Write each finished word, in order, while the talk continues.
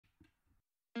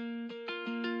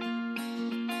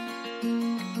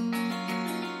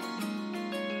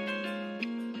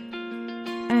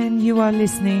You are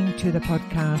listening to the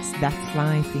podcast That's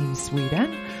Life in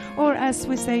Sweden, or as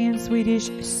we say in Swedish,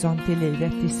 Sånt är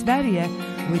livet i Sverige,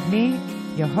 with me,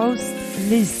 your host,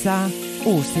 Lisa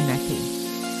Åsimäki.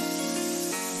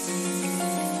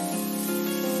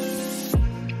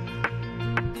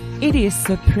 It is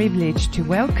a privilege to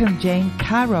welcome Jane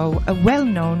Caro, a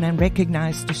well-known and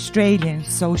recognized Australian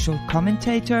social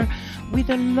commentator with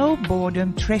a low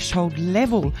boredom threshold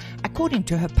level, according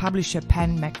to her publisher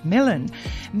Pan Macmillan,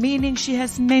 meaning she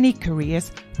has many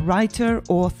careers: writer,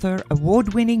 author,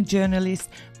 award-winning journalist,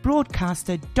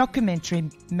 broadcaster,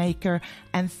 documentary maker,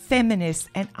 and feminist,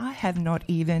 and I have not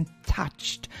even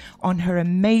touched on her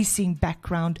amazing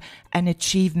background and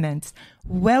achievements.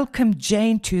 Welcome,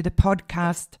 Jane, to the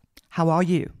podcast. How are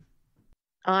you?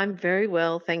 I'm very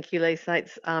well, thank you, Lisa.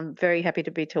 I'm very happy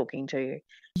to be talking to you.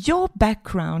 Your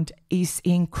background is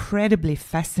incredibly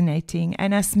fascinating,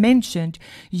 and as mentioned,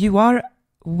 you are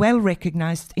well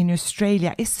recognized in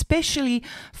Australia, especially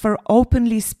for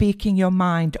openly speaking your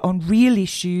mind on real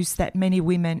issues that many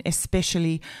women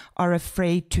especially are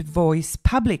afraid to voice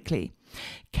publicly.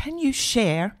 Can you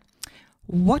share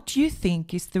what you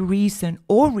think is the reason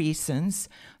or reasons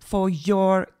for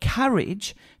your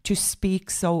courage to speak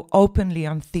so openly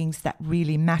on things that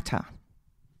really matter?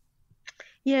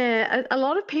 Yeah, a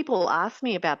lot of people ask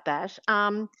me about that.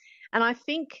 And I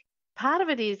think part of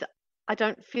it is I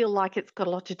don't feel like it's got a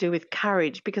lot to do with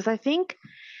courage, because I think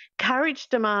courage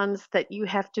demands that you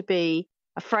have to be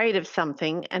afraid of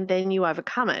something and then you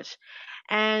overcome it.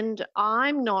 And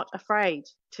I'm not afraid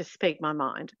to speak my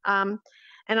mind.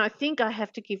 And I think I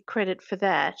have to give credit for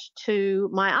that to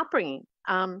my upbringing,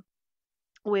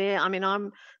 where, I mean,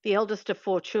 I'm the eldest of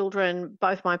four children.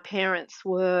 Both my parents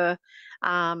were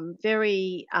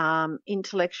very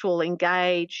intellectual,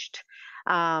 engaged,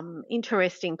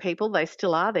 interesting people. They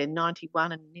still are. They're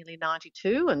 91 and nearly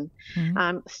 92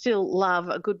 and still love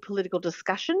a good political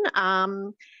discussion.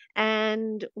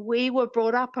 And we were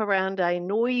brought up around a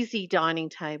noisy dining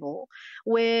table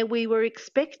where we were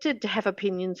expected to have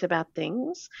opinions about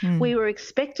things. We were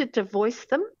expected to voice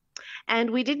them,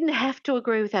 and we didn't have to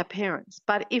agree with our parents.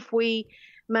 But if we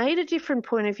made a different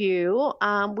point of view,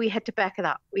 we had to back it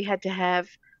up. We had to have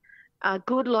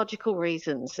good logical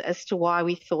reasons as to why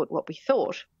we thought what we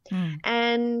thought.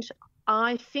 And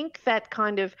I think that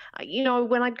kind of,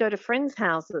 when I'd go to friends'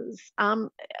 houses,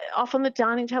 often the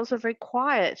dining tables were very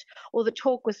quiet, or the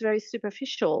talk was very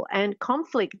superficial, and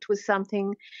conflict was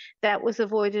something that was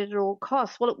avoided at all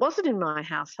costs. Well, it wasn't in my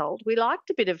household. We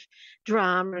liked a bit of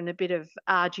drama and a bit of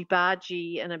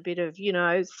argy-bargy and a bit of,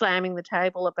 slamming the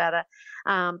table about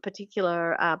a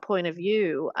particular point of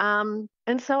view.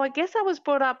 And so I guess I was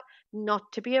brought up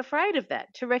not to be afraid of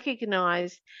that, to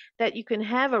recognise that you can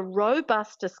have a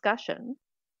robust discussion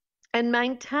and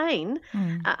maintain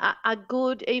a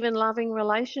good, even loving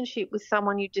relationship with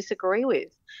someone you disagree with.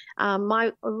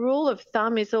 My rule of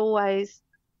thumb is always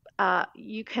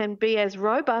you can be as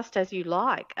robust as you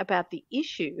like about the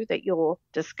issue that you're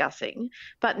discussing,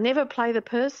 but never play the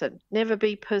person, never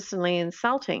be personally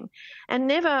insulting, and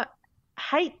never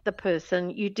hate the person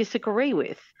you disagree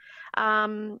with.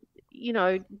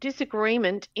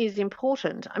 Disagreement is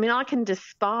important. I mean, I can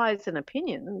despise an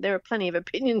opinion. There are plenty of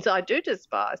opinions I do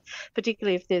despise,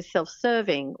 particularly if they're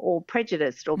self-serving or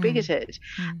prejudiced or bigoted.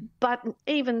 But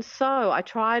even so, I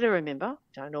try to remember,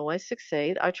 don't always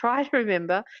succeed, I try to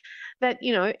remember that,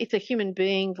 it's a human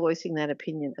being voicing that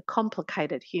opinion, a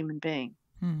complicated human being.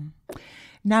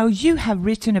 Now, you have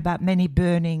written about many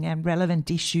burning and relevant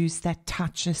issues that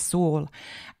touch us all.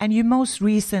 And you most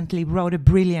recently wrote a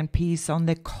brilliant piece on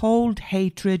the cold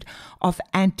hatred of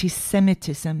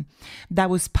anti-Semitism that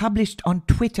was published on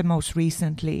Twitter most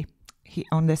recently,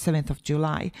 on the 7th of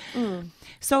July.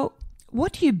 So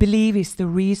what do you believe is the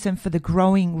reason for the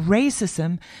growing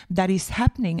racism that is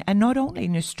happening, and not only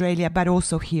in Australia, but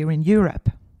also here in Europe?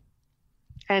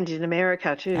 And in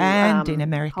America too. And in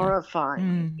America.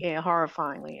 Horrifying. Yeah,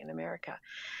 horrifyingly in America.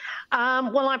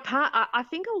 I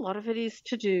think a lot of it is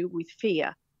to do with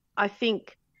fear. I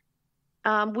think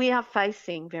we are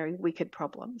facing very wicked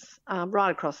problems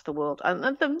right across the world. And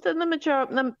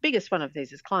the biggest one of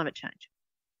these is climate change,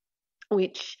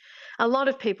 which a lot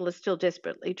of people are still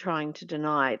desperately trying to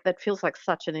deny. That feels like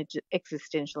such an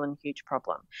existential and huge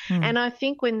problem. And I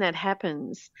think when that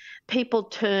happens, people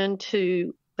turn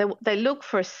to, they look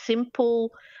for a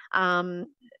simple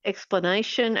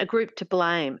explanation, a group to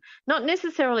blame, not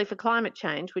necessarily for climate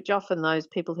change, which often those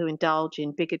people who indulge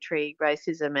in bigotry,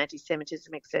 racism,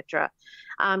 anti-Semitism, etc.,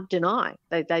 deny.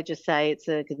 They just say it's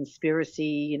a conspiracy,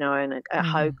 you know, and a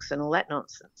hoax and all that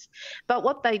nonsense. But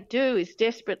what they do is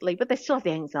desperately, but they still have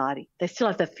the anxiety, they still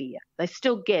have the fear, they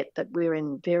still get that we're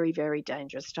in very, very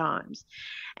dangerous times.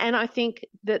 And I think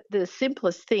that the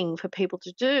simplest thing for people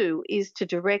to do is to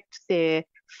direct their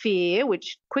fear,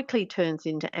 which quickly turns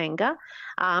into anger,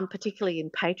 particularly in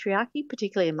patriarchy,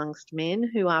 particularly amongst men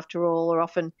who, after all, are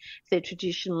often, if they're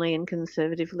traditionally and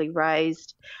conservatively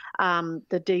raised,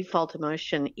 the default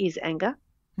emotion is anger.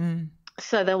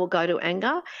 So they will go to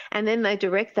anger, and then they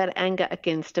direct that anger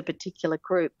against a particular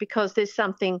group because there's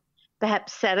something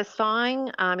perhaps satisfying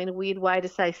in a weird way to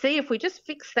say, see, if we just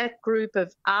fix that group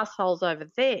of assholes over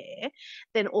there,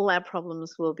 then all our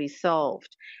problems will be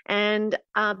solved. And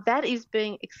that is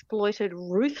being exploited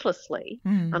ruthlessly,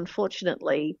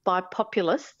 unfortunately, by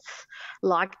populists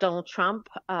like Donald Trump,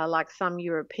 like some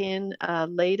European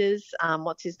leaders.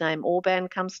 What's his name? Orban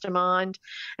comes to mind,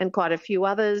 and quite a few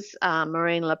others.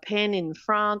 Marine Le Pen in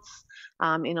France.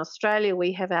 In Australia,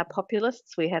 we have our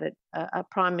populists. We had a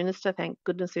Prime Minister, thank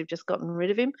goodness we've just gotten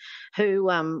rid of him, who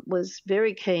was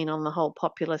very keen on the whole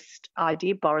populist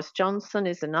idea. Boris Johnson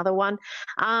is another one.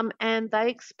 And they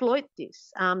exploit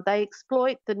this. They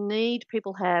exploit the need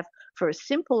people have for a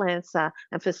simple answer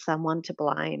and for someone to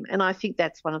blame. And I think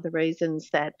that's one of the reasons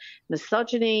that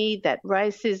misogyny, that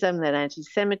racism, that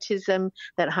anti-Semitism,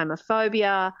 that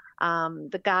homophobia,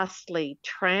 the ghastly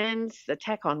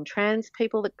attack on trans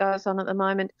people that goes on at the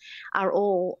moment are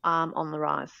all on the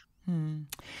rise.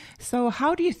 So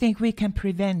how do you think we can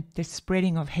prevent the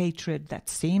spreading of hatred that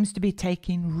seems to be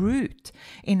taking root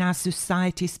in our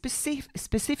society,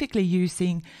 specifically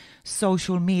using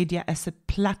social media as a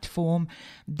platform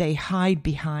they hide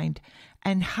behind?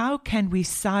 And how can we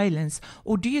silence,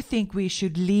 or do you think we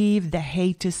should leave the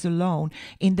haters alone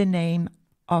in the name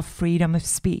of freedom of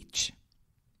speech?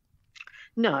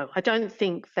 No, I don't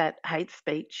think that hate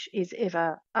speech is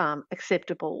ever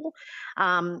acceptable.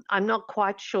 I'm not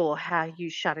quite sure how you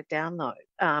shut it down,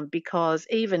 though, because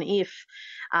even if,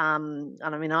 and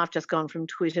I mean, I've just gone from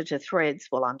Twitter to Threads.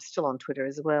 Well, I'm still on Twitter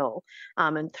as well,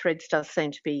 and Threads does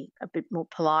seem to be a bit more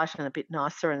polite and a bit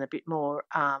nicer and a bit more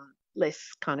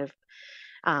less kind of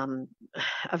a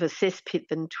cesspit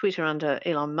than Twitter under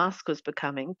Elon Musk was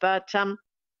becoming. But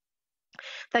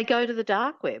they go to the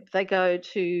dark web. They go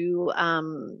to,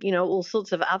 all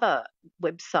sorts of other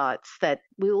websites that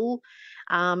will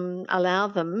allow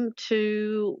them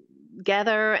to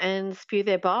gather and spew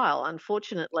their bile.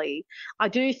 Unfortunately, I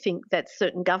do think that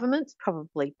certain governments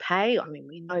probably pay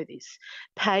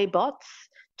bots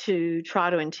to try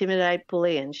to intimidate,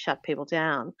 bully and shut people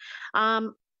down.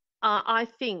 I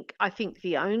think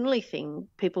the only thing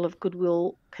people of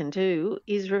goodwill can do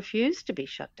is refuse to be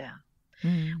shut down.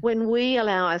 When we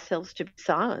allow ourselves to be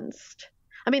silenced.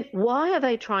 I mean, why are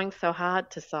they trying so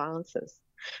hard to silence us?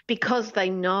 Because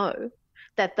they know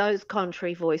that those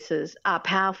contrary voices are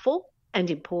powerful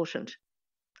and important.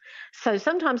 So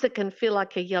sometimes it can feel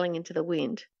like you're yelling into the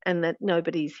wind and that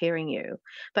nobody's hearing you.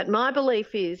 But my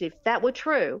belief is if that were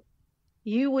true,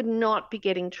 you would not be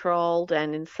getting trolled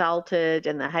and insulted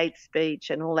and the hate speech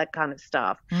and all that kind of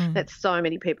stuff that so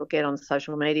many people get on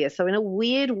social media. So in a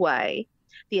weird way,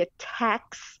 the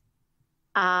attacks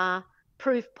are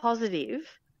proof positive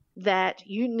that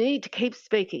you need to keep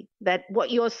speaking, that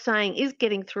what you're saying is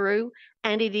getting through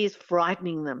and it is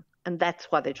frightening them. And that's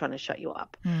why they're trying to shut you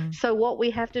up. So what we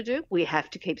have to do, we have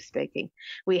to keep speaking.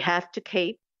 We have to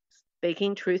keep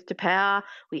speaking truth to power.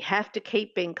 We have to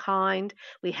keep being kind.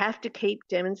 We have to keep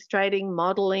demonstrating,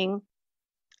 modelling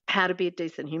how to be a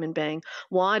decent human being,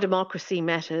 why democracy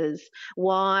matters,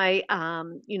 why,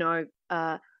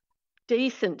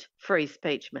 decent free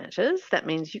speech matters. That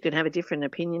means you can have a different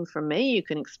opinion from me, you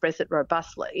can express it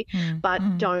robustly, but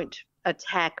don't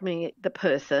attack me, the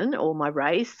person, or my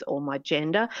race, or my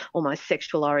gender, or my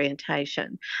sexual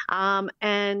orientation. I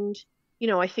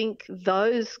think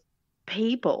those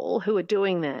people who are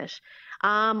doing that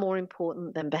are more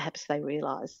important than perhaps they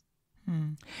realise.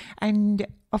 And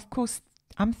of course,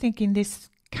 I'm thinking this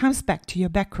comes back to your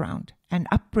background and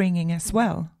upbringing as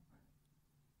well.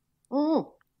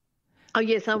 Oh,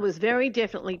 yes, I was very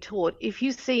definitely taught if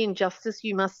you see injustice,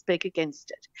 you must speak against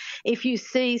it. If you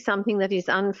see something that is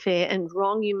unfair and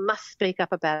wrong, you must speak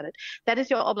up about it. That is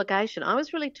your obligation. I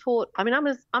was really taught,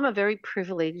 I'm a very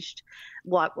privileged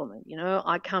white woman.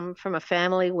 I come from a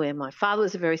family where my father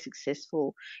was very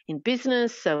successful in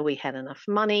business, so we had enough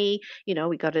money.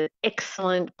 We got an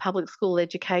excellent public school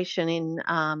education in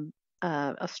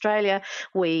Australia.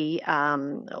 We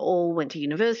all went to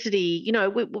university. You know,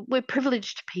 we're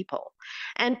privileged people.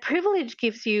 And privilege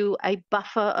gives you a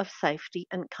buffer of safety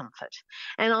and comfort.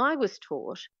 And I was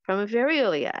taught from a very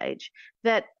early age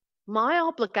that my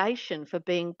obligation for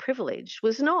being privileged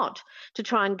was not to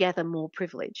try and gather more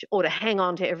privilege or to hang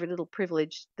on to every little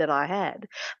privilege that I had,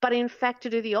 but in fact to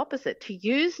do the opposite, to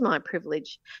use my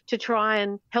privilege to try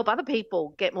and help other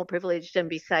people get more privileged and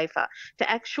be safer.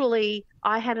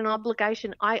 I had an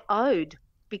obligation I owed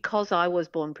because I was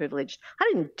born privileged. I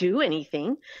didn't do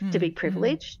anything to be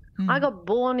privileged. I got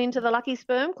born into the lucky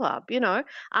sperm club, you know.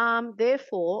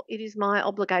 Therefore, it is my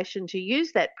obligation to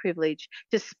use that privilege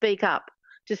to speak up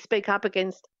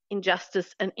against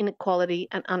injustice and inequality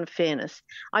and unfairness.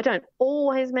 I don't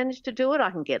always manage to do it.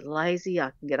 I can get lazy,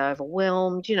 I can get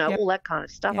overwhelmed, you know, all that kind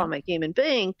of stuff. I'm a human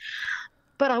being.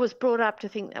 But I was brought up to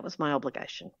think that was my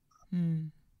obligation.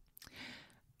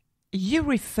 You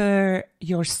refer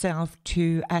yourself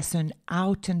to as an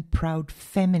out and proud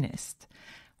feminist.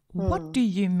 What do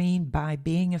you mean by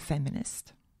being a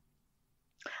feminist?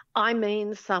 I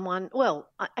mean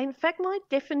in fact, my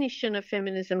definition of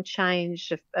feminism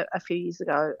changed a few years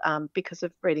ago because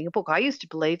of reading a book. I used to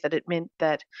believe that it meant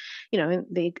that, you know,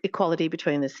 the equality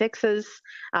between the sexes,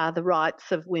 the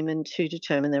rights of women to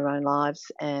determine their own lives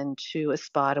and to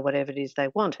aspire to whatever it is they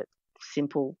wanted.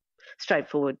 Simple,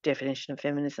 straightforward definition of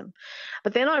feminism.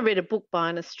 But then I read a book by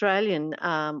an Australian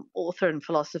author and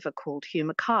philosopher called Hugh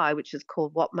Mackay, which is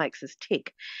called What Makes Us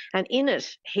Tick. And in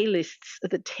it, he lists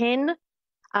the 10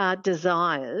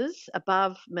 desires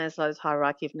above Maslow's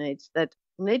hierarchy of needs that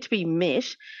need to be met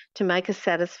to make a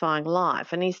satisfying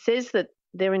life. And he says that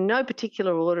they're in no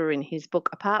particular order in his book,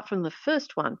 apart from the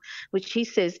first one, which he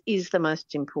says is the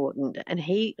most important. And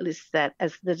he lists that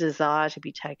as the desire to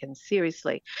be taken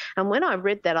seriously. And when I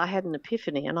read that, I had an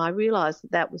epiphany and I realised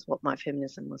that was what my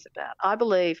feminism was about. I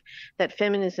believe that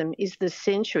feminism is the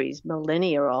centuries,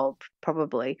 millennia old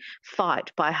probably,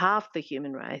 fight by half the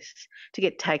human race to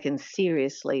get taken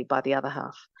seriously by the other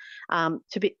half.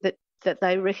 That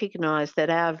they recognise that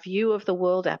our view of the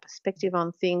world, our perspective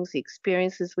on things, the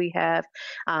experiences we have,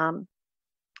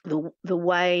 the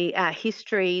way our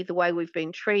history, the way we've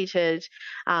been treated,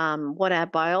 what our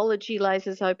biology lays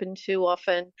us open to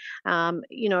often,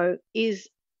 you know, is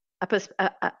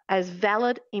as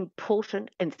valid,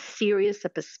 important and serious a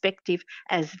perspective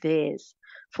as theirs.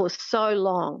 For so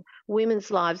long, women's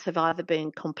lives have either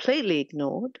been completely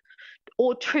ignored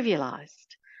or trivialised.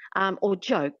 Or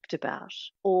joked about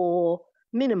or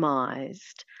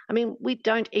minimised. I mean, we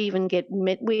don't even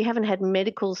we haven't had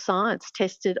medical science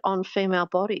tested on female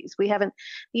bodies. We haven't,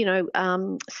 you know,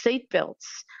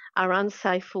 seatbelts are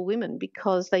unsafe for women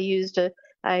because they used a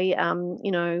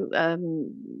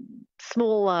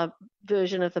smaller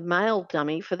version of the male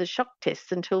dummy for the shock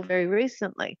tests until very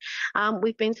recently.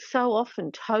 We've been so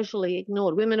often totally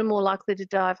ignored. Women are more likely to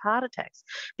die of heart attacks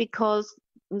because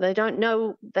they don't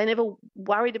know, they never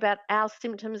worried about our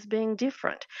symptoms being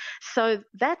different. So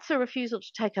that's a refusal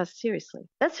to take us seriously.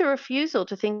 That's a refusal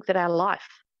to think that our life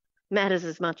matters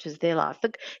as much as their life.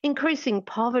 The increasing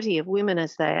poverty of women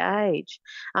as they age.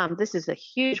 This is a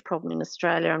huge problem in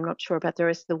Australia. I'm not sure about the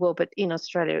rest of the world, but in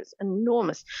Australia it's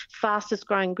enormous. Fastest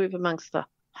growing group amongst the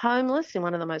homeless in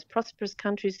one of the most prosperous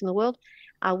countries in the world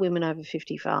are women over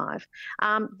 55.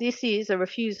 This is a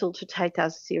refusal to take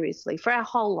us seriously for our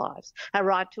whole lives. Our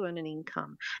right to earn an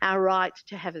income, our right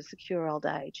to have a secure old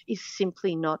age is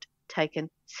simply not taken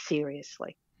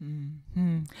seriously.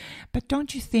 Mm-hmm. But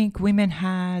don't you think women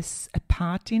has a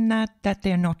part in that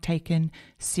they're not taken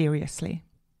seriously?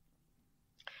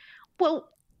 Well,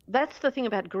 that's the thing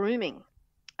about grooming.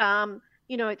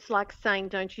 You know, it's like saying,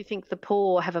 don't you think the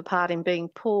poor have a part in being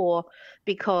poor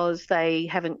because they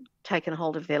haven't taken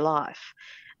hold of their life?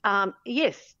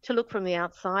 Yes, to look from the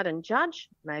outside and judge,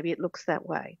 maybe it looks that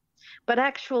way. But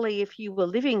actually, if you were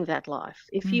living that life,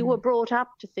 if you were brought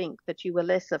up to think that you were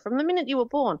lesser from the minute you were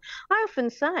born, I often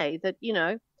say that, you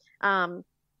know,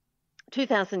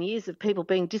 2,000 years of people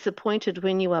being disappointed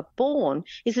when you are born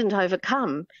isn't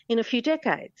overcome in a few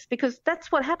decades, because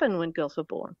that's what happened when girls were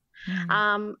born.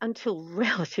 Until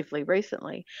relatively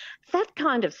recently. That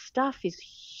kind of stuff is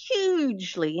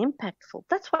hugely impactful.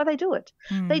 That's why they do it.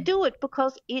 They do it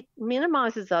because it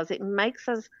minimises us. It makes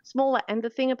us smaller. And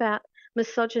the thing about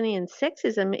misogyny and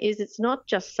sexism is it's not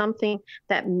just something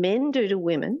that men do to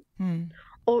women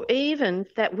or even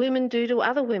that women do to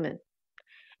other women.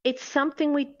 It's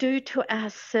something we do to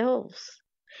ourselves.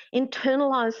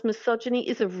 Internalized misogyny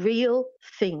is a real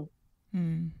thing.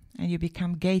 And you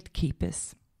become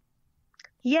gatekeepers.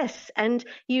 Yes, and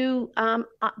you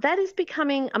that is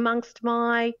becoming amongst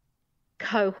my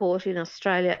cohort in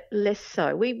Australia, less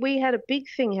so. We had a big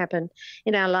thing happen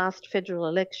in our last federal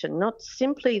election, not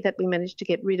simply that we managed to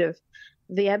get rid of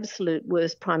the absolute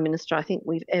worst Prime Minister I think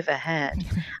we've ever had,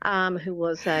 who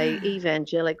was a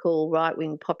evangelical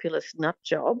right-wing populist nut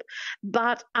job,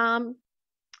 but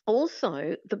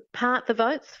also the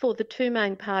votes for the two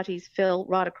main parties fell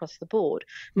right across the board,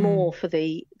 more for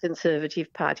the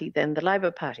Conservative Party than the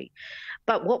Labor Party.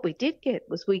 But what we did get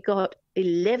was we got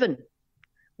 11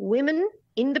 women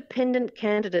independent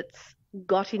candidates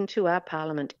got into our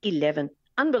parliament, 11.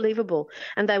 Unbelievable.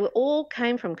 And they all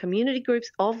came from community groups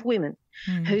of women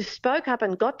who spoke up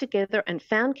and got together and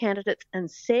found candidates and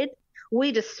said,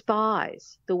 we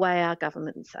despise the way our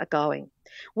governments are going.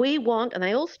 We want, and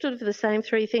they all stood for the same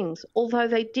three things, although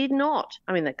they did not.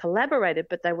 I mean, they collaborated,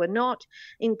 but they were not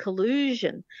in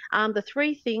collusion. The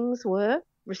three things were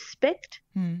respect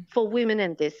for women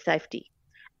and their safety,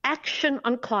 action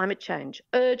on climate change,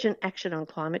 urgent action on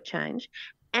climate change,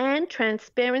 and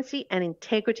transparency and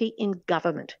integrity in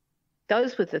government.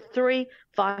 Those were the three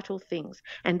vital things.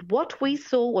 And what we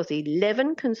saw was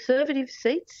 11 Conservative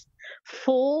seats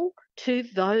fall to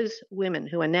those women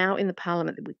who are now in the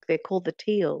parliament. They're called the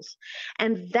Teals.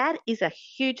 And that is a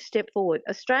huge step forward.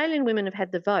 Australian women have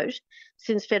had the vote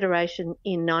since Federation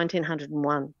in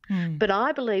 1901. But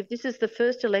I believe this is the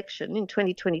first election in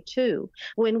 2022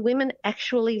 when women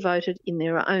actually voted in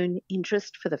their own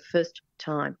interest for the first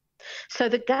time. So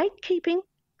the gatekeeping,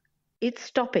 it's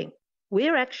stopping.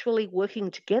 We're actually working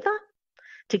together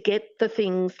to get the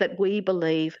things that we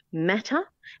believe matter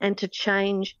and to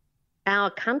change our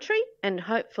country and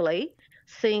hopefully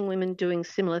seeing women doing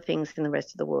similar things in the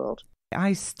rest of the world.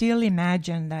 I still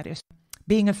imagine that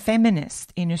being a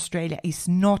feminist in Australia is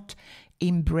not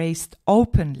embraced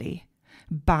openly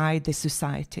by the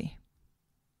society.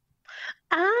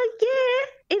 Yeah,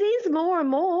 it is more and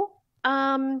more.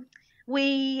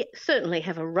 We certainly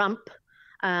have a rump,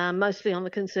 mostly on the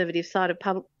conservative side of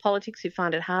politics, who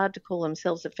find it hard to call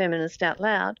themselves a feminist out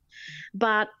loud.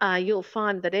 But you'll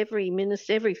find that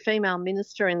every female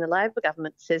minister in the Labor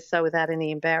government says so without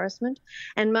any embarrassment,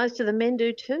 and most of the men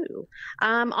do too.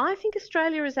 I think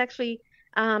Australia has actually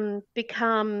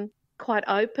become quite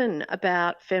open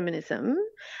about feminism,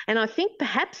 and I think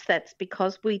perhaps that's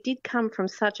because we did come from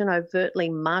such an overtly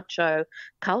macho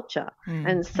culture,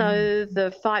 and so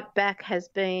the fight back has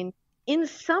been in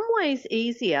some ways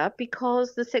easier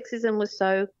because the sexism was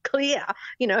so clear.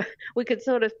 You know, we could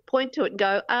sort of point to it and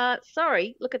go,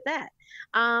 sorry, look at that.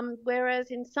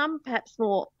 Whereas in some perhaps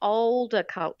more older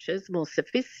cultures, more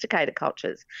sophisticated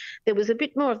cultures, there was a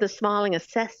bit more of the smiling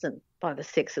assassin by the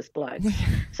sexist blokes.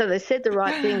 So they said the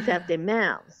right things out their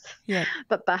mouths,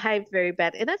 but behaved very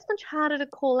bad. And that's much harder to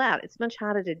call out. It's much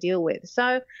harder to deal with.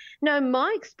 So, no,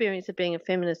 my experience of being a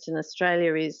feminist in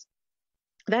Australia is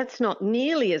that's not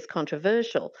nearly as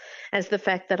controversial as the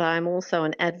fact that I'm also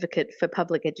an advocate for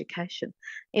public education.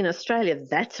 In Australia,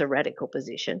 that's a radical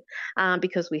position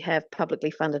because we have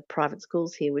publicly funded private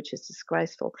schools here, which is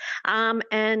disgraceful.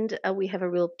 And we have a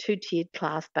real two-tiered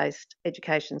class-based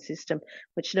education system,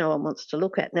 which no one wants to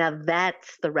look at. Now,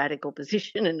 that's the radical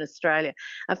position in Australia.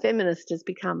 A feminist has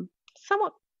become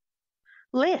somewhat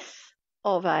less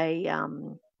of a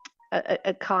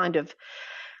kind of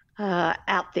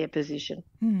out there position.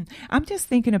 I'm just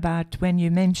thinking about when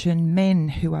you mention men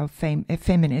who are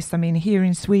feminists. I mean, here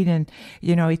in Sweden,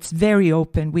 you know, it's very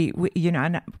open. We you know,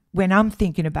 and when I'm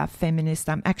thinking about feminists,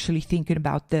 I'm actually thinking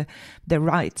about the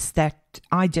rights that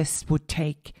I just would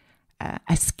take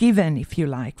as given, if you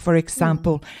like. For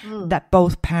example, that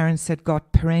both parents had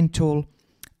got parental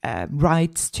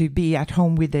rights to be at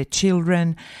home with their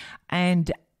children,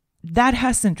 and that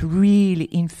hasn't really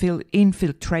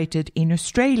infiltrated in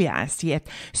Australia as yet.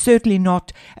 Certainly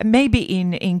not, maybe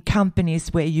in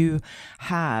companies where you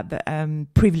have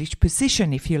privileged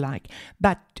position, if you like,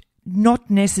 but not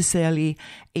necessarily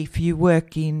if you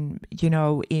work in, you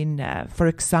know, in, for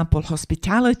example,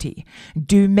 hospitality.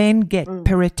 Do men get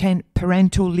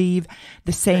parental leave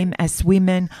the same as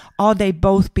women? Are they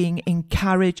both being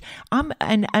encouraged?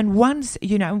 And once,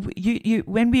 you know, you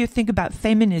when we think about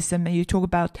feminism, you talk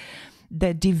about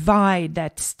the divide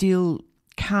that still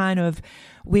kind of,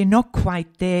 we're not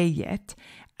quite there yet.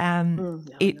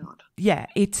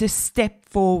 It's a step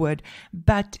forward,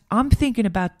 but I'm thinking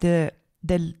about the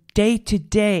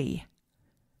day-to-day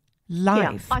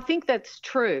life. Yeah, I think that's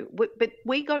true. But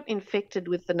we got infected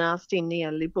with the nasty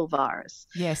neoliberal virus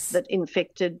that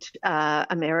infected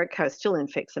America, still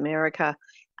infects America,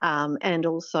 and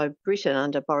also Britain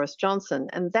under Boris Johnson.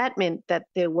 And that meant that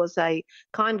there was a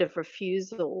kind of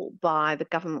refusal by the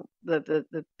government,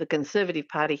 the Conservative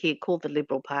Party here, called the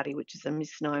Liberal Party, which is a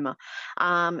misnomer.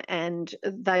 And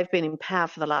they've been in power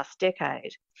for the last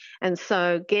decade. And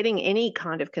so getting any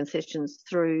kind of concessions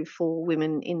through for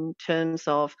women in terms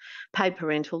of paid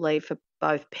parental leave for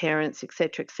both parents, et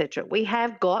cetera, we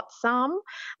have got some,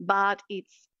 but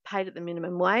it's paid at the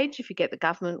minimum wage if you get the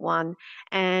government one,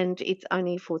 and it's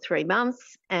only for 3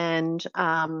 months and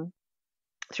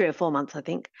 3 or 4 months, I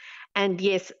think. And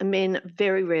yes, men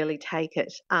very rarely take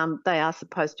it. They are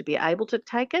supposed to be able to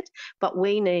take it, but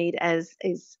we need, as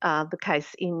is the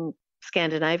case in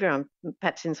Scandinavia, and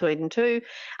perhaps in Sweden too,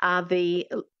 the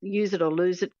use it or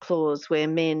lose it clause where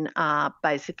men are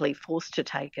basically forced to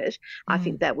take it. I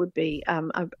think that would be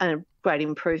a great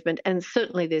improvement. And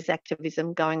certainly there's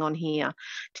activism going on here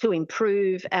to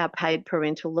improve our paid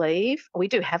parental leave. We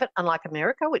do have it, unlike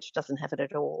America, which doesn't have it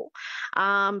at all.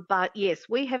 But yes,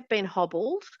 we have been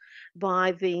hobbled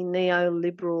by the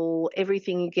neoliberal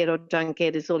everything you get or don't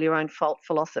get is all your own fault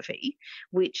philosophy,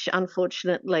 which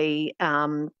unfortunately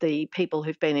the people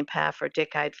who've been in power for a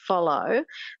decade follow.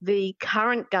 The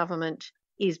current government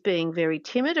is being very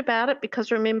timid about it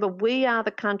because, remember, we are the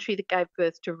country that gave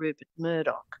birth to Rupert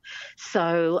Murdoch.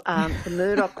 So the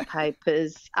Murdoch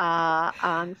papers are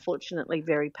unfortunately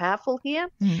very powerful here,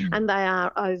 and they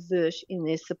are overt in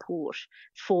their support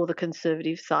for the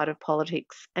conservative side of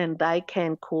politics, and they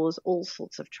can cause all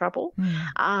sorts of trouble.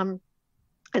 And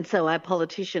so our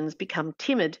politicians become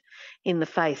timid in the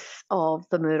face of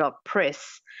the Murdoch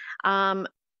press.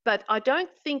 But I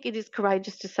don't think it is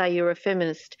courageous to say you're a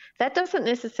feminist. That doesn't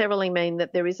necessarily mean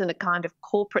that there isn't a kind of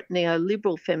corporate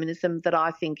neoliberal feminism that I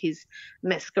think is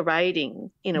masquerading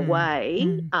in a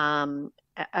way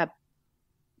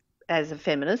as a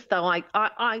feminist, though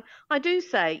I do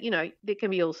say, you know, there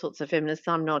can be all sorts of feminists.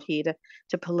 I'm not here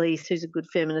to police who's a good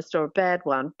feminist or a bad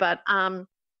one, but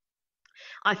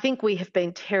I think we have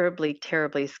been terribly,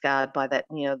 terribly scarred by that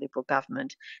neoliberal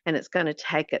government, and it's going to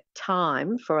take it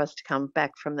time for us to come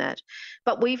back from that.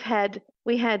 But we had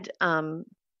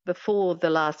before the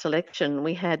last election,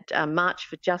 we had a March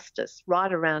for Justice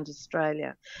right around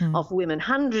Australia of women,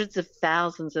 hundreds of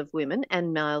thousands of women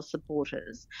and male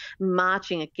supporters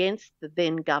marching against the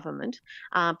then government,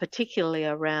 particularly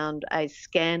around a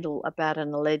scandal about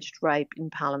an alleged rape in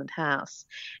Parliament House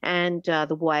and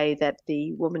the way that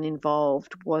the woman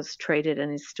involved was treated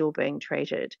and is still being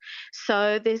treated.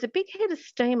 So there's a big head of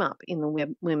steam up in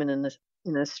the women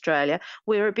in Australia.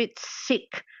 We're a bit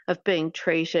sick of being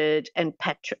treated and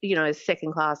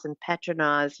second class and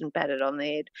patronised and battered on the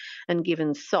head and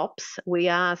given sops. We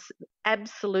are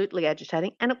absolutely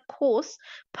agitating. And of course,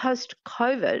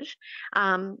 post-COVID,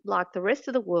 like the rest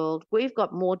of the world, we've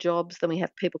got more jobs than we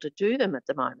have people to do them at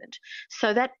the moment.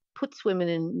 So that puts women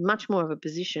in much more of a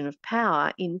position of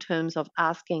power in terms of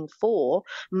asking for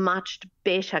much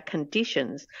better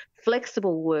conditions.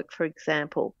 Flexible work, for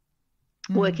example,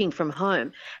 working from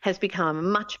home has become a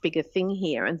much bigger thing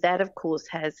here, and that, of course,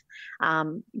 has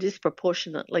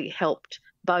disproportionately helped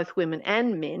both women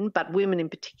and men, but women in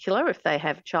particular if they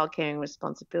have childcaring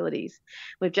responsibilities.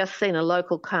 We've just seen a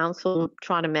local council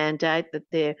trying to mandate that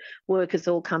their workers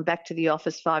all come back to the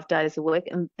office 5 days a week,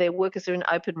 and their workers are in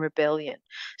open rebellion.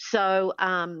 So,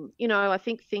 I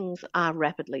think things are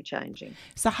rapidly changing.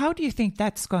 So how do you think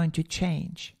that's going to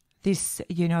change? This,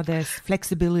 there's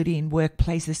flexibility in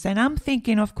workplaces. And I'm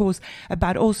thinking, of course,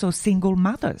 about also single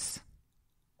mothers.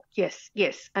 Yes.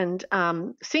 And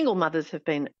single mothers have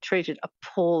been treated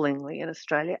appallingly in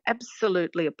Australia,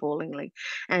 absolutely appallingly,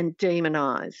 and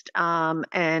demonised.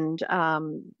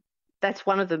 That's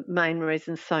one of the main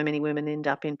reasons so many women end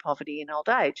up in poverty in old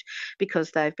age,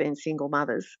 because they've been single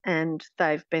mothers and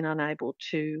they've been unable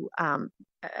to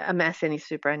amass any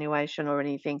superannuation or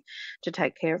anything to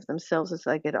take care of themselves as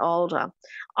they get older.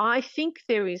 I think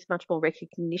there is much more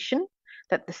recognition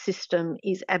that the system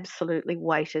is absolutely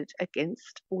weighted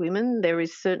against women. There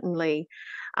is certainly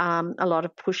a lot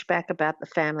of pushback about the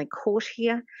family court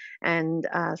here and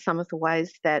some of the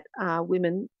ways that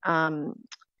women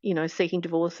seeking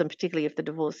divorce, and particularly if the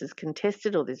divorce is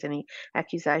contested or there's any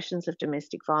accusations of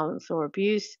domestic violence or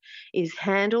abuse, is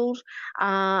handled.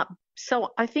 So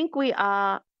I think we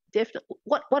are definitely,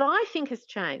 what I think has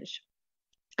changed,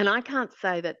 and I can't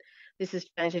say that this has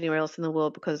changed anywhere else in the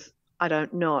world because I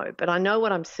don't know, but I know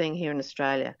what I'm seeing here in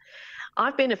Australia.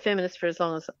 I've been a feminist for as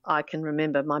long as I can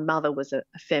remember. My mother was a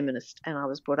feminist and I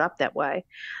was brought up that way.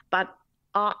 But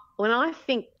when I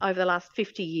think over the last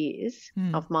 50 years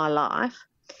of my life,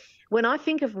 when I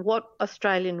think of what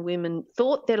Australian women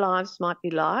thought their lives might be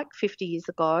like 50 years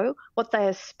ago, what they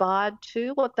aspired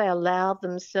to, what they allowed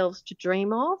themselves to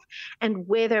dream of, and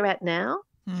where they're at now,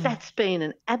 that's been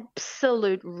an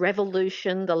absolute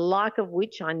revolution, the like of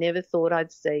which I never thought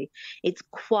I'd see. It's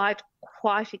quite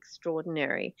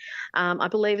extraordinary. I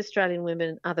believe Australian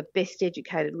women are the best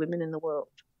educated women in the world,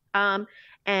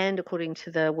 and according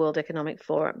to the World Economic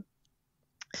Forum.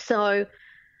 So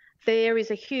there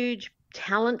is a huge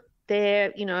talent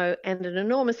there, you know, and an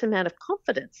enormous amount of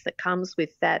confidence that comes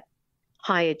with that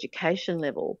high education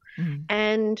level.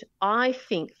 And I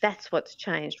think that's what's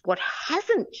changed. What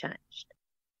hasn't changed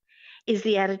is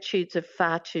the attitudes of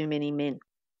far too many men.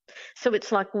 So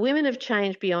it's like women have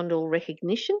changed beyond all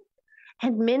recognition,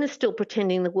 and men are still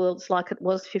pretending the world's like it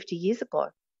was 50 years ago.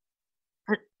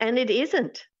 And it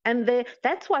isn't. And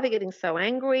that's why they're getting so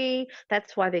angry.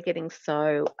 That's why they're getting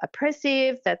so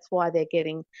oppressive. That's why they're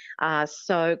getting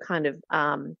so kind of,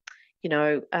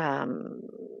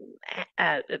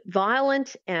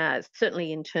 violent,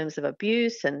 certainly in terms of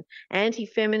abuse and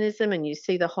anti-feminism. And you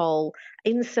see the whole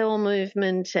incel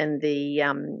movement and the,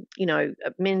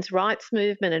 men's rights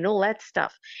movement and all that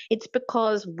stuff. It's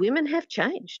because women have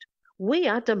changed. We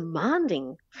are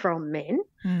demanding from men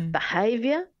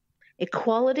behaviour,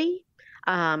 equality,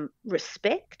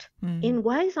 respect in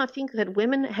ways I think that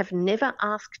women have never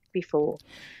asked before.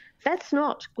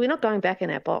 We're not going back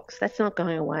in our box. That's not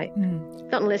going away.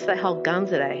 Not unless they hold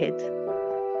guns at our heads.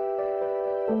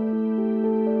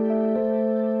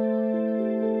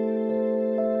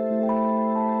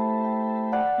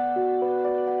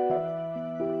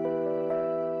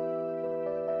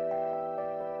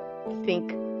 I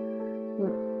think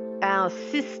our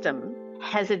system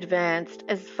has advanced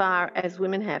as far as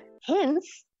women have.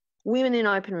 Hence, women in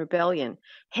open rebellion.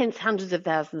 Hence, hundreds of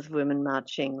thousands of women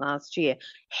marching last year.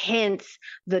 Hence,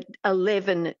 the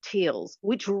 11 teals,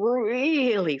 which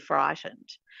really frightened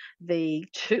the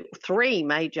three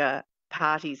major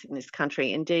parties in this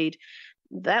country. Indeed,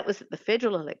 that was at the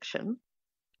federal election.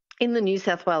 In the New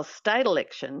South Wales state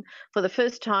election, for the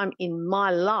first time in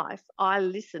my life, I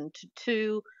listened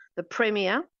to the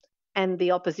Premier and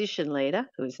the opposition leader,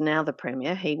 who is now the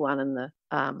Premier. He won and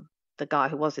the guy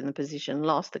who was in the position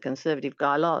lost, the Conservative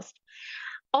guy lost,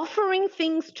 offering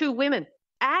things to women,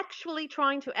 actually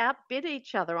trying to outbid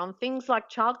each other on things like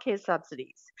childcare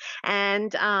subsidies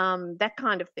and that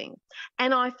kind of thing.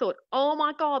 And I thought, oh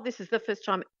my God, this is the first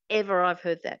time ever I've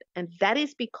heard that. And that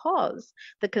is because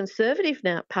the Conservative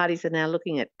parties are now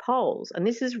looking at polls, and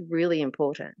this is really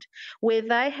important, where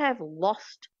they have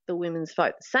lost the women's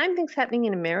vote. The same thing's happening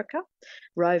in America.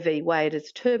 Roe v. Wade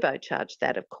has turbocharged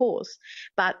that, of course.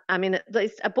 But, I mean, at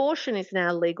least abortion is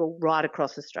now legal right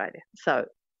across Australia. So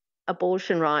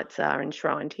abortion rights are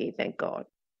enshrined here, thank God.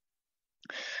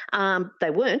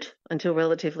 They weren't until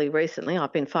relatively recently.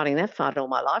 I've been fighting that fight all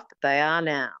my life, but they are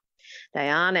now. They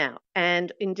are now.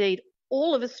 And indeed,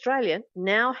 all of Australia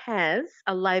now has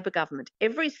a Labor government.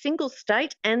 Every single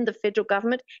state and the federal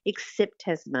government except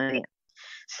Tasmania.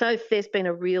 So there's been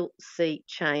a real sea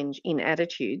change in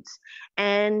attitudes,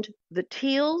 and the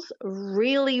Teals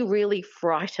really, really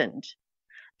frightened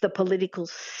the political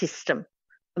system,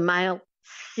 the male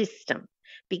system,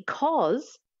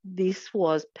 because this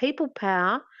was people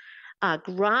power,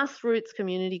 grassroots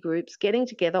community groups getting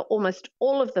together, almost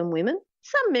all of them women,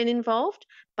 some men involved,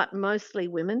 but mostly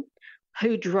women,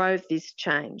 who drove this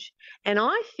change. And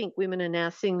I think women are now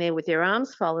sitting there with their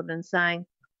arms folded and saying,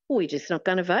 we're just not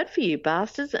going to vote for you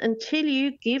bastards until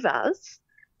you give us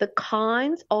the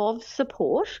kinds of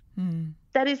support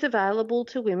that is available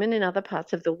to women in other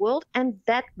parts of the world and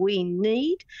that we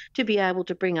need to be able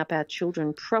to bring up our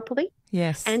children properly.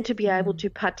 Yes. And to be able to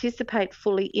participate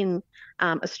fully in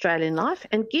Australian life.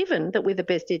 And given that we're the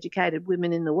best educated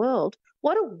women in the world,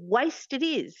 what a waste it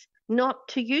is not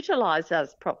to utilise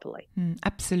us properly.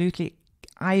 Absolutely.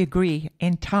 I agree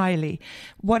entirely.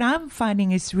 What I'm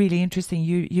finding is really interesting,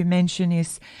 you mentioned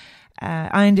is,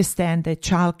 I understand the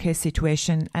childcare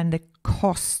situation and the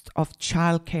cost of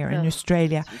childcare in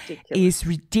Australia is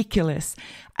ridiculous.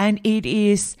 And it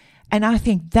is, and I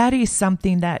think that is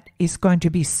something that is going to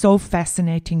be so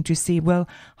fascinating to see. Well,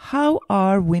 how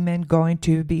are women going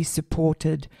to be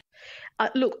supported?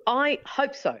 Look, I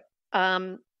hope so.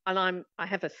 And I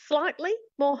have a slightly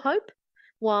more hope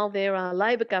while there are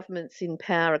Labor governments in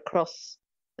power across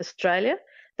Australia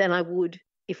than I would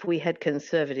if we had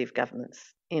Conservative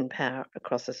governments in power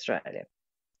across Australia.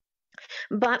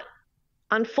 But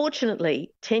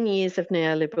unfortunately, 10 years of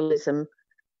neoliberalism,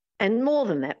 and more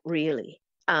than that really,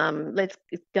 let's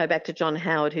go back to John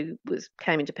Howard, who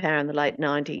came into power in the late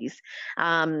 90s.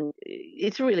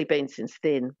 It's really been since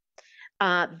then.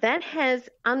 that has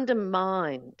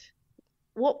undermined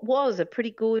what was a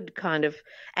pretty good kind of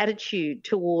attitude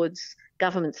towards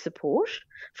government support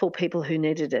for people who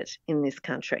needed it in this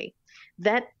country.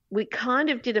 That we kind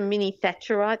of did a mini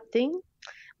Thatcherite thing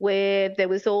where there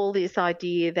was all this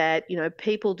idea that,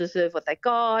 people deserve what they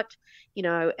got,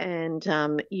 and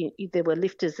there were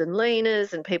lifters and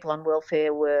leaners, and people on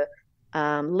welfare were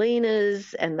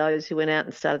leaners, and those who went out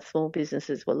and started small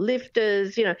businesses were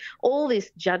lifters, all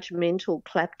this judgmental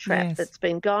claptrap that's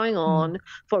been going on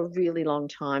for a really long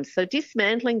time. So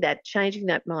dismantling that, changing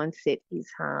that mindset is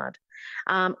hard.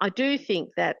 I do think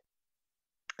that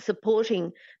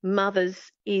supporting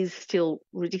mothers is still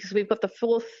ridiculous. We've got the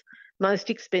fourth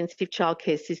most expensive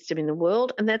childcare system in the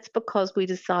world, and that's because we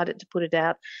decided to put it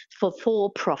out for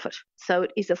profit. So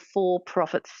it is a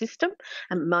for-profit system,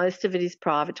 and most of it is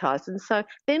privatised. And so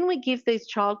then we give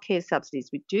these childcare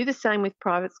subsidies. We do the same with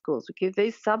private schools. We give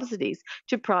these subsidies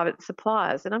to private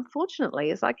suppliers. And unfortunately,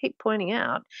 as I keep pointing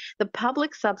out, the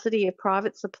public subsidy of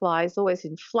private supply is always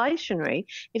inflationary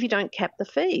if you don't cap the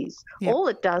fees. Yep. All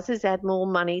it does is add more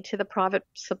money to the private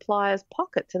suppliers'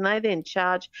 pockets, and they then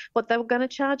charge what they were going to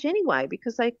charge anyway,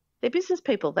 because they're business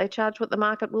people. They charge what the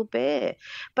market will bear.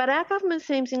 But our government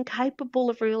seems incapable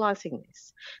of realising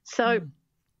this. So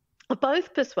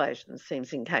both persuasions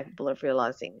seems incapable of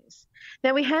realising this.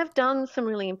 Now, we have done some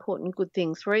really important good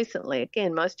things recently.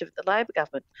 Again, most of the Labor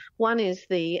government. One is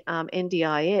the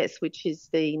NDIS, which is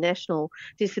the National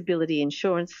Disability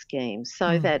Insurance Scheme,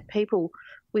 so that people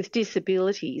with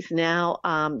disabilities now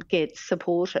get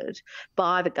supported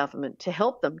by the government to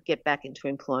help them get back into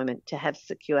employment, to have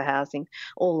secure housing,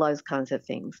 all those kinds of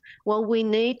things. Well, we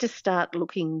need to start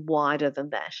looking wider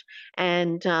than that.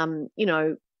 And,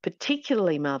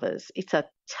 particularly mothers, it's a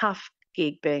tough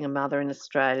gig being a mother in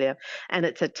Australia, and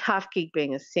it's a tough gig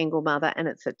being a single mother, and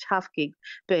it's a tough gig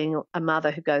being a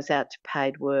mother who goes out to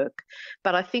paid work.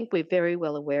 But I think we're very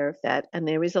well aware of that, and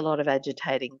there is a lot of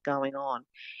agitating going on.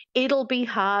 It'll be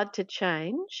hard to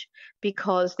change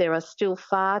because there are still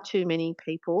far too many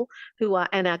people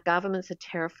and our governments are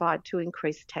terrified to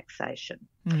increase taxation.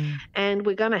 And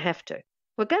we're going to have to.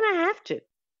 We're going to have to.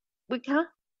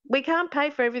 We can't pay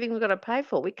for everything we've got to pay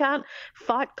for. We can't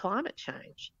fight climate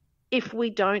change if we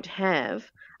don't have,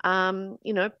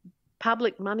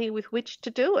 public money with which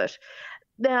to do it.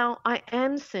 Now, I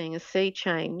am seeing a sea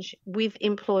change with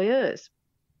employers,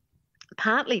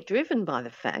 partly driven by the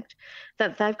fact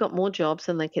that they've got more jobs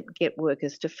than they can get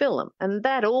workers to fill them. And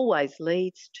that always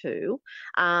leads to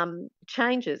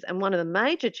changes. And one of the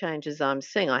major changes I'm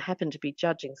seeing, I happen to be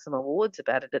judging some awards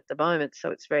about it at the moment,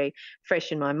 so it's very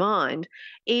fresh in my mind,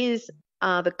 is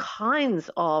the kinds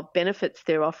of benefits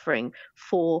they're offering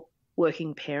for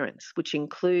working parents, which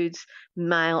includes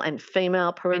male and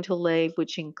female parental leave,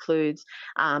 which includes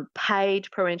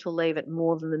paid parental leave at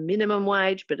more than the minimum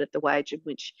wage, but at the wage at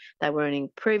which they were earning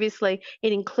previously.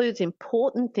 It includes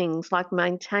important things like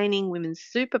maintaining women's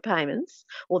super payments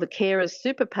or the carers'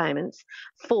 super payments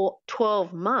for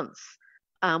 12 months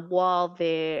while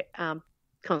they're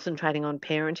concentrating on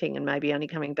parenting and maybe only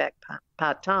coming back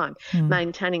part-time,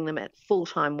 maintaining them at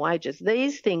full-time wages.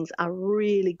 These things are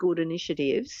really good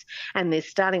initiatives, and they're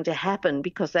starting to happen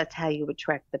because that's how you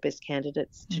attract the best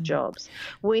candidates to jobs.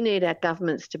 We need our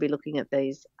governments to be looking at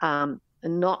these and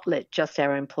not let just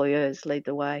our employers lead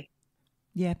the way.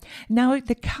 Yeah. Now,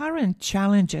 the current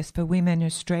challenges for women in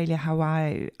Australia, how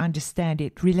I understand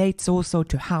it, relates also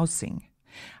to housing.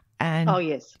 And oh,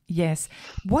 yes. Yes.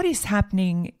 What is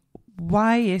happening?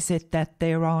 Why is it that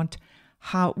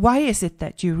why is it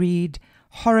that you read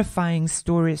horrifying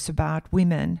stories about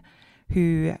women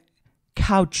who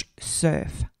couch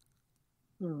surf?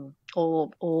 Or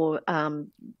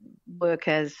work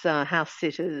as house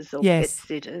sitters or pet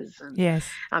sitters. And,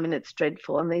 I mean, it's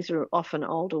dreadful. And these are often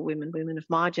older women of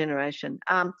my generation.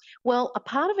 Well, a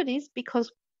part of it is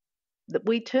because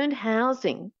we turned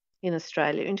housing in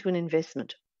Australia into an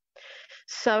investment.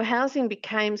 So housing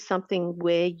became something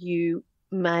where you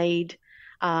made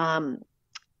a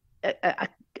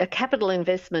capital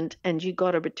investment and you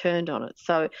got a return on it.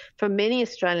 So for many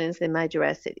Australians, their major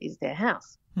asset is their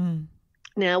house.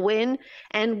 Now,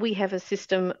 we have a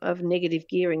system of negative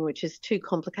gearing, which is too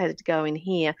complicated to go in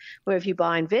here, where if you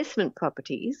buy investment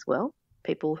properties, well,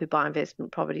 people who buy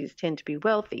investment properties tend to be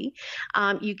wealthy,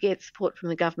 you get support from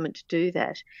the government to do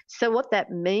that. So what that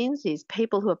means is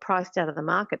people who are priced out of the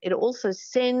market, it also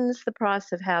sends the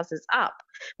price of houses up,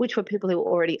 which for people who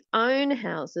already own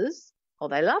houses, well,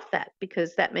 they love that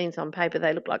because that means on paper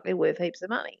they look like they're worth heaps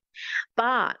of money.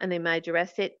 And their major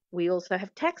asset, we also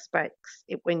have tax breaks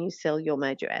when you sell your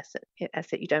major asset.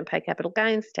 You don't pay capital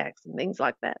gains tax and things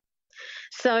like that.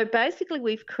 So basically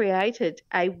we've created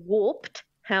a warped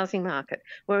housing market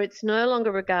where it's no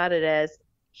longer regarded as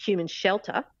human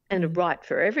shelter and a right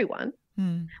for everyone,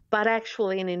 but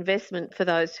actually an investment for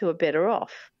those who are better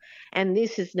off. And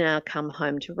this has now come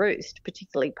home to roost,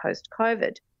 particularly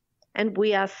post-COVID. And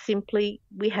we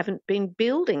haven't been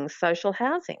building social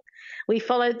housing. We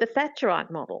followed the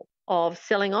Thatcherite model of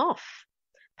selling off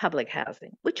public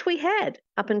housing, which we had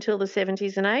up until the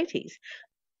 70s and 80s.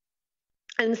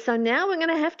 And so now we're going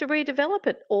to have to redevelop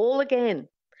it all again,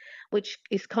 which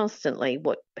is constantly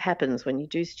what happens when you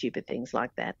do stupid things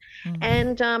like that.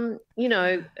 And,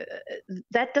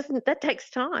 that takes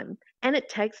time and it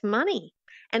takes money.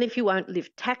 And if you won't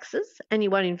lift taxes and you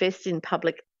won't invest in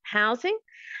public housing,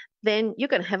 then you're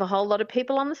going to have a whole lot of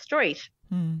people on the street.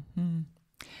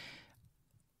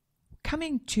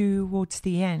 Coming towards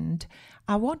the end,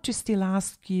 I want to still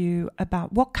ask you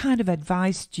about what kind of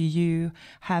advice do you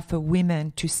have for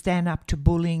women to stand up to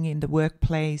bullying in the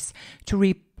workplace,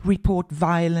 to report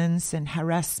violence and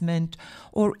harassment,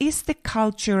 or is the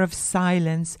culture of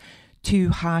silence too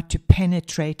hard to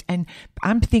penetrate? And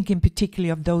I'm thinking particularly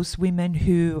of those women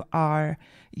who are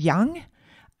young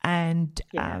and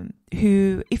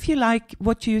who, if you like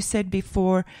what you said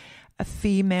before, a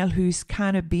female who's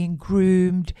kind of being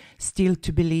groomed still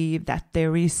to believe that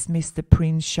there is Mr.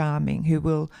 Prince Charming who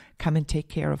will come and take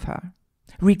care of her,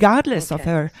 regardless of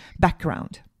her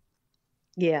background.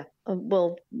 Yeah.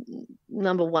 Well,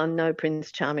 number one, no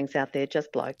Prince Charmings out there,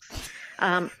 just blokes.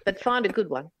 But find a good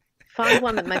one. Find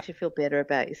one that makes you feel better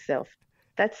about yourself.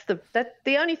 That's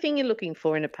the only thing you're looking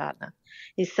for in a partner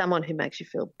is someone who makes you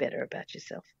feel better about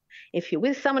yourself. If you're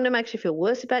with someone who makes you feel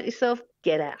worse about yourself,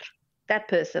 get out. That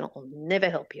person will never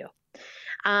help you.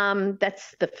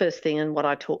 That's the first thing and what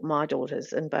I taught my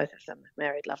daughters, and both of them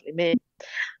married lovely men.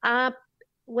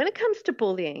 When it comes to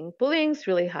bullying, bullying's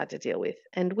really hard to deal with,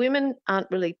 and women aren't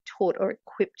really taught or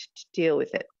equipped to deal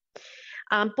with it.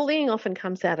 Bullying often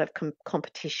comes out of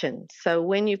competition. So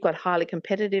when you've got highly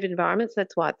competitive environments,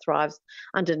 that's why it thrives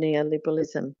under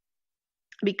neoliberalism,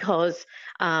 because,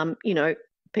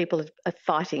 people are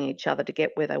fighting each other to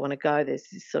get where they want to go. There's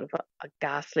this sort of a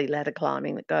ghastly ladder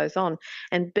climbing that goes on.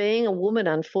 And being a woman,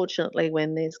 unfortunately,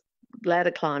 when there's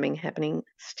ladder climbing happening,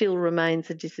 still remains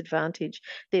a disadvantage.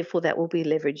 Therefore, that will be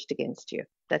leveraged against you.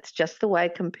 That's just the way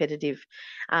competitive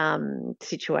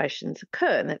situations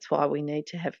occur. And that's why we need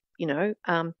to have,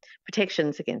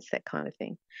 protections against that kind of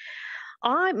thing.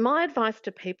 My advice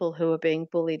to people who are being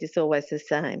bullied is always the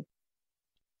same.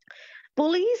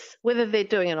 Bullies, whether they're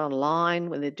doing it online,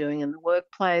 whether they're doing it in the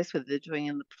workplace, whether they're doing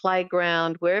it in the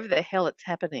playground, wherever the hell it's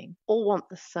happening, all want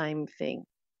the same thing.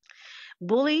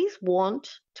 Bullies want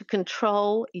to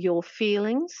control your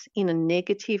feelings in a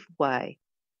negative way.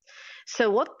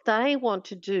 So what they want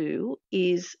to do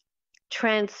is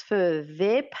transfer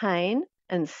their pain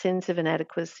and sense of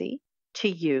inadequacy to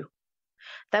you.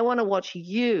 They want to watch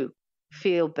you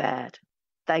feel bad.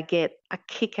 They get a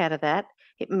kick out of that.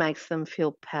 It makes them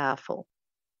feel powerful.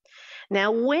 Now,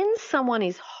 when someone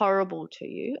is horrible to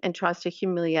you and tries to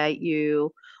humiliate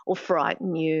you or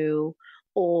frighten you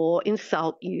or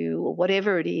insult you or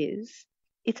whatever it is,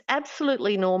 it's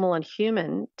absolutely normal and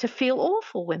human to feel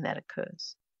awful when that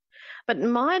occurs. But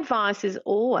my advice is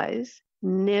always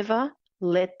never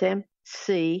let them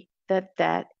see that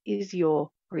that is your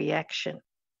reaction,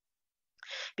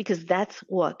 because that's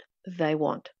what they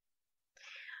want.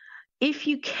 If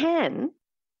you can,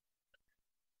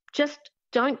 just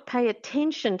don't pay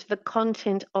attention to the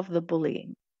content of the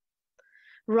bullying.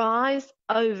 Rise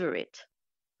over it.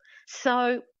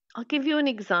 So I'll give you an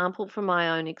example from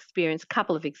my own experience, a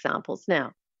couple of examples.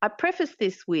 Now, I preface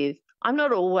this with, I'm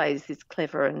not always this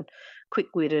clever and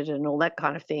quick-witted and all that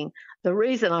kind of thing. The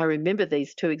reason I remember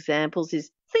these two examples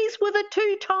is these were the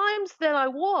two times that I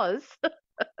was,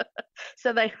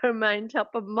 so they remain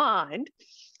top of mind.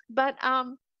 But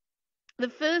the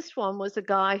first one was a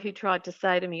guy who tried to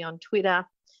say to me on Twitter,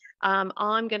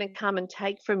 I'm going to come and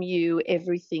take from you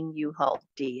everything you hold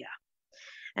dear.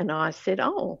 And I said,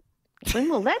 oh, when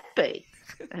will that be?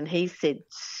 And he said,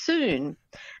 soon.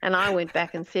 And I went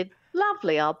back and said,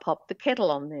 lovely, I'll pop the kettle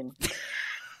on then.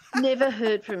 Never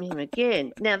heard from him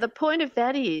again. Now, the point of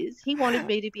that is he wanted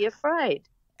me to be afraid.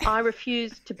 I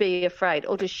refused to be afraid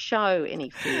or to show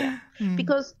any fear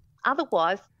because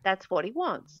otherwise that's what he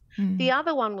wants. The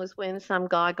other one was when some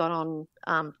guy got on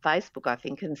Facebook, I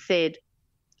think, and said,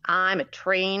 I'm a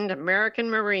trained American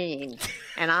Marine,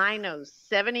 and I know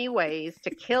 70 ways to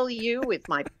kill you with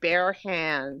my bare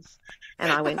hands.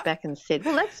 And I went back and said,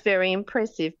 well, that's very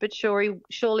impressive, but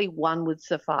surely one would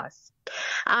suffice.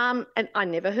 And I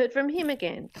never heard from him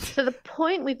again. So the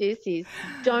point with this is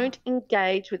don't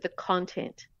engage with the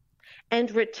content and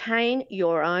retain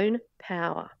your own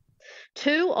power.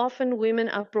 Too often women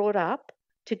are brought up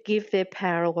to give their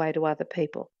power away to other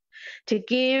people, to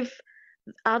give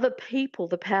other people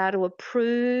the power to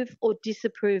approve or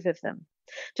disapprove of them,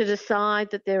 to decide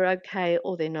that they're okay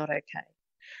or they're not okay.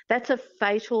 That's a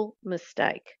fatal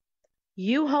mistake.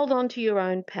 You hold on to your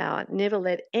own power. Never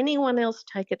let anyone else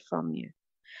take it from you.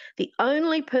 The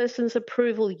only person's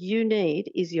approval you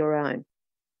need is your own.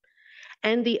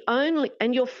 And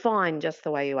you're fine just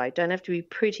the way you are. You don't have to be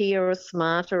prettier or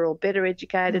smarter or better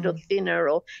educated or thinner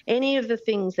or any of the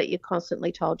things that you're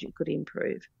constantly told you could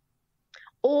improve.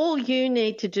 All you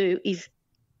need to do is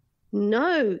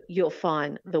know you're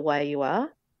fine the way you are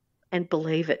and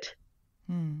believe it.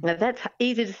 Now, that's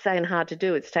easy to say and hard to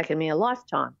do. It's taken me a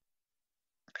lifetime.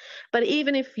 But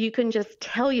even if you can just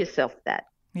tell yourself that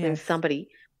when somebody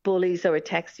bullies or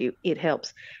attacks you, it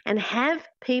helps. And have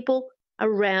people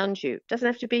around you. It doesn't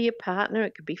have to be your partner.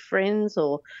 It could be friends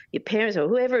or your parents or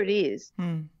whoever it is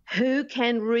who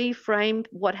can reframe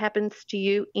what happens to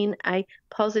you in a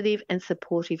positive and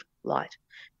supportive light.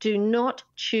 Do not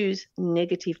choose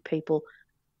negative people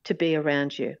to be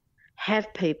around you.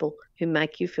 Have people who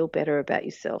make you feel better about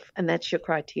yourself, and that's your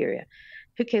criteria.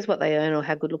 Who cares what they earn or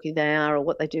how good looking they are or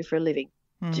what they do for a living?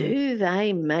 Do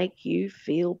they make you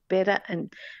feel better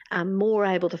and are more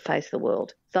able to face the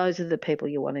world? Those are the people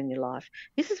you want in your life.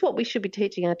 This is what we should be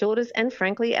teaching our daughters and,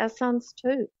 frankly, our sons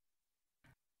too.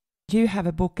 You have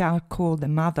a book out called The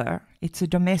Mother. It's a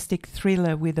domestic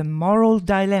thriller with a moral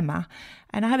dilemma.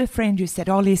 And I have a friend who said,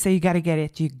 oh, Lisa, you got to get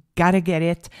it. You got to get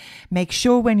it. Make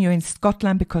sure when you're in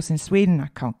Scotland, because in Sweden I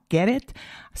can't get it.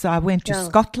 So I went to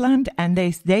Scotland and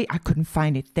I couldn't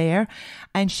find it there.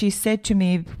 And she said to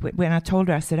me, when I told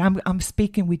her, I said, I'm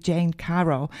speaking with Jane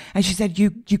Caro. And she said, you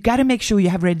got to make sure you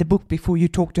have read the book before you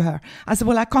talk to her. I said,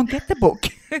 well, I can't get the book.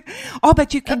 Oh,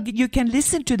 but you can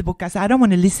listen to the book. I said, I don't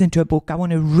want to listen to a book. I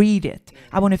want to read it.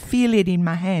 I want to feel it in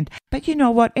my hand. But you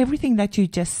know what? Everything that you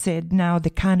just said now, the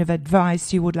kind of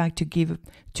advice you would like to give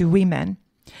to women,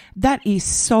 that is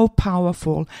so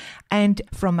powerful. And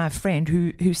from my friend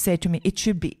who said to me, it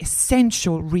should be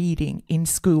essential reading in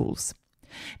schools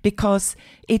because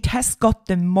it has got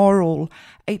the moral,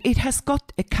 it has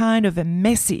got a kind of a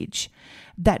message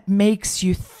that makes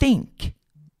you think.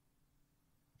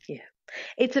 Yeah.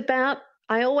 It's about,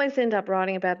 I always end up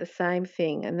writing about the same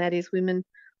thing, and that is women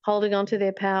holding on to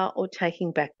their power or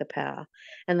taking back the power.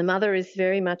 And The Mother is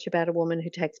very much about a woman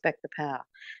who takes back the power.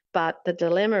 But the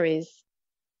dilemma is,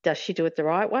 does she do it the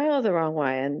right way or the wrong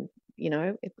way? And, you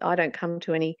know, I don't come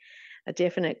to a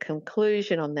definite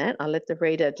conclusion on that. I let the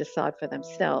reader decide for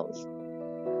themselves.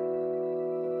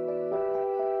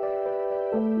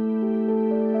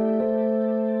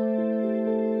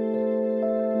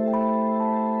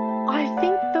 I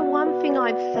think the one thing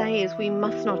I'd say is we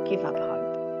must not give up hope.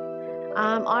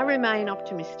 I remain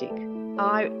optimistic.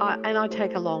 I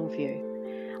take a long view.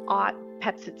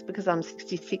 Perhaps it's because I'm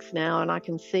 66 now and I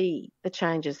can see the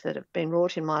changes that have been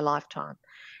wrought in my lifetime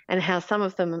and how some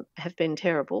of them have been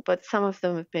terrible, but some of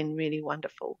them have been really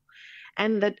wonderful.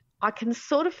 And that I can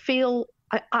sort of feel,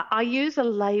 I use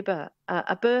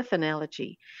a birth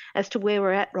analogy as to where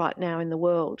we're at right now in the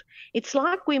world. It's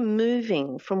like we're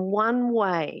moving from one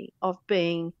way of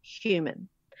being human,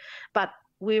 but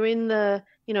we're in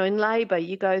in labour,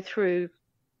 you go through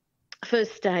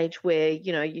first stage where,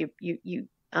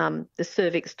 the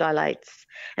cervix dilates,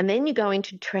 and then you go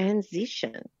into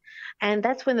transition. And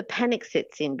that's when the panic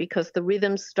sets in because the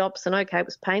rhythm stops and, okay, it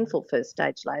was painful first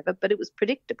stage labour, but it was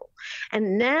predictable.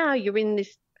 And now you're in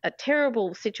a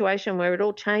terrible situation where it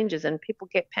all changes and people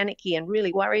get panicky and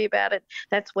really worry about it.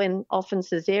 That's when often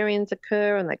caesareans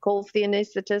occur and they call for the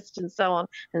anaesthetist and so on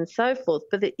and so forth.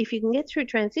 But if you can get through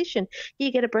transition,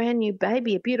 you get a brand new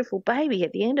baby, a beautiful baby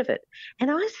at the end of it.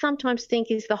 And I sometimes think,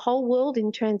 is the whole world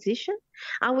in transition?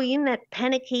 Are we in that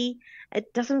panicky,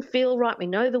 it doesn't feel right, we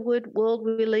know the world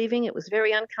we're leaving, it was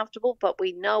very uncomfortable, but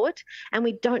we know it, and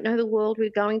we don't know the world we're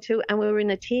going to, and we're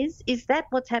in a tears? Is that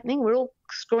what's happening? We're all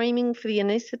screaming for the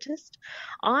anaesthetist?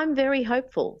 I'm very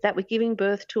hopeful that we're giving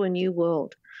birth to a new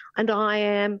world, and I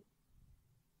am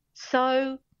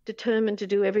so determined to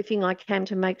do everything I can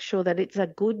to make sure that it's a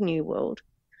good new world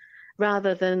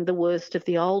rather than the worst of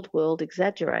the old world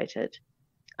exaggerated.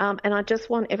 And I just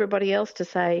want everybody else to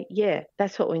say, yeah,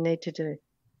 that's what we need to do.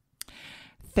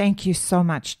 Thank you so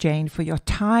much, Jane, for your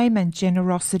time and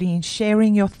generosity in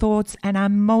sharing your thoughts. And I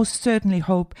most certainly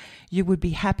hope you would be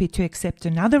happy to accept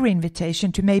another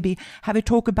invitation to maybe have a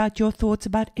talk about your thoughts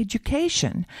about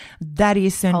education. That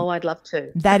is I'd love to.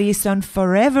 That is on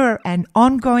forever an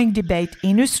ongoing debate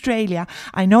in Australia.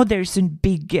 I know there's a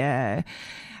big, there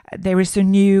is a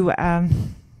new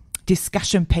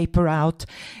discussion paper out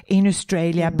in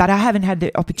Australia, but I haven't had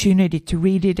the opportunity to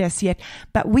read it as yet.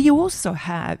 But we also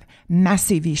have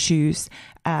massive issues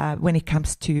when it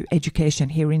comes to education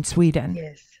here in Sweden.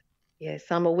 Yes,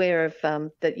 I'm aware of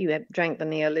that you have drank the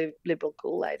neoliberal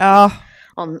Kool-Aid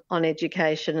on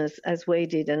education as we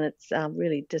did, and it's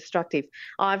really destructive.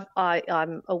 I'm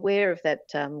aware of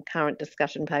that current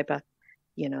discussion paper.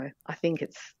 You know, I think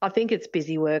it's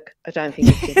busy work. I don't think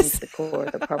it's getting to the core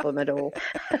of the problem at all,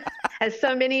 as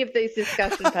so many of these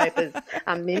discussion papers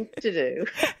are meant to do.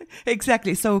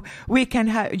 Exactly. So we can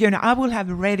have, I will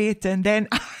have read it, and then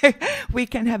we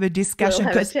can have a discussion.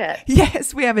 We'll have a chat.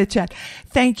 Yes, we have a chat.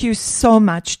 Thank you so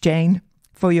much, Jane,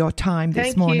 for your time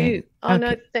this morning. Thank you. Oh, okay.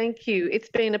 No, thank you. It's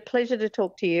been a pleasure to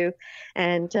talk to you.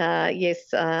 And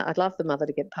yes, I'd love The Mother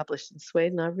to get published in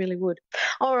Sweden. I really would.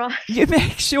 All right. You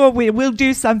make sure we will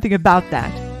do something about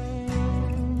that.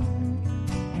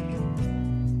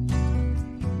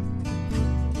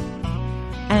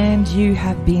 And you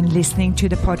have been listening to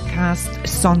the podcast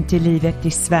Sånt är livet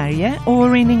i Sverige,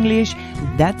 or in English,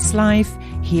 That's Life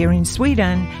here in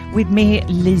Sweden, with me,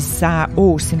 Lisa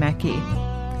Åsemäki.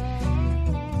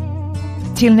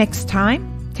 Till next time,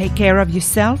 take care of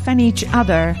yourself and each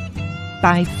other.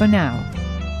 Bye for now.